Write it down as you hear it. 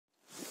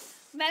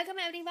Welcome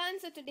everyone.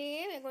 So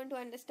today we're going to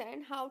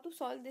understand how to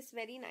solve this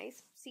very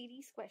nice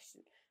series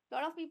question. A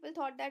lot of people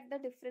thought that the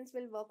difference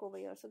will work over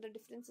here. So the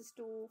difference is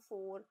 2,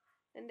 4,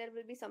 then there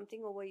will be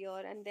something over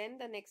here and then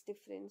the next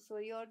difference. So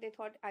here they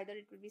thought either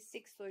it will be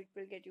 6, so it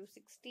will get you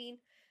 16.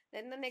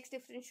 Then the next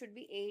difference should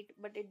be 8,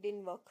 but it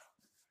didn't work.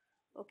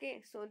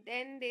 Okay, so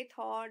then they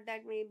thought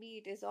that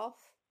maybe it is of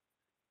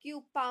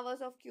cube powers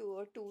of q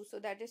or 2. So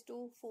that is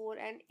 2, 4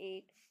 and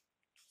 8.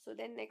 So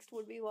then next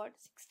would be what?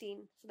 16.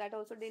 So that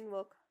also didn't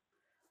work.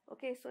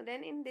 Okay, so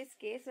then in this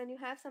case, when you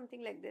have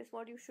something like this,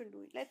 what you should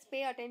do, let's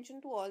pay attention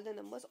to all the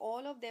numbers.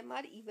 All of them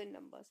are even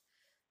numbers.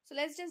 So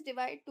let's just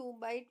divide 2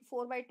 by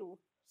 4 by 2,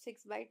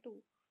 6 by 2,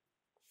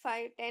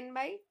 5, 10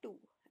 by 2,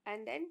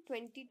 and then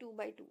 22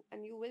 by 2.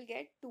 And you will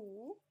get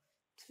 2,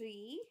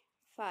 3,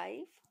 5,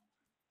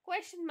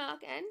 question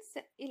mark and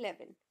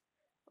 11.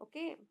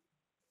 Okay,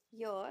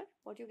 here,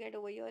 what you get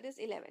over here is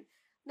 11.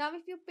 Now,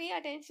 if you pay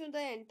attention to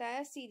the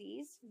entire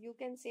series, you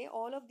can say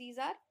all of these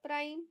are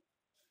prime.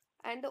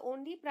 And the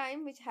only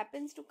prime which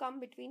happens to come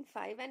between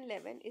 5 and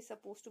 11 is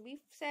supposed to be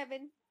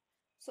 7.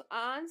 So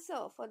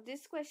answer for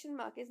this question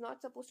mark is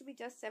not supposed to be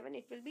just 7.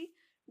 It will be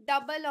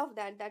double of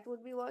that. That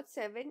would be what?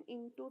 7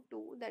 into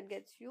 2. That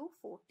gets you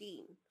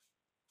 14.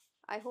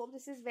 I hope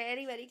this is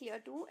very clear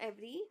to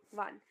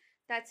everyone.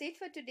 That's it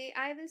for today.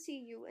 I will see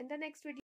you in the next video.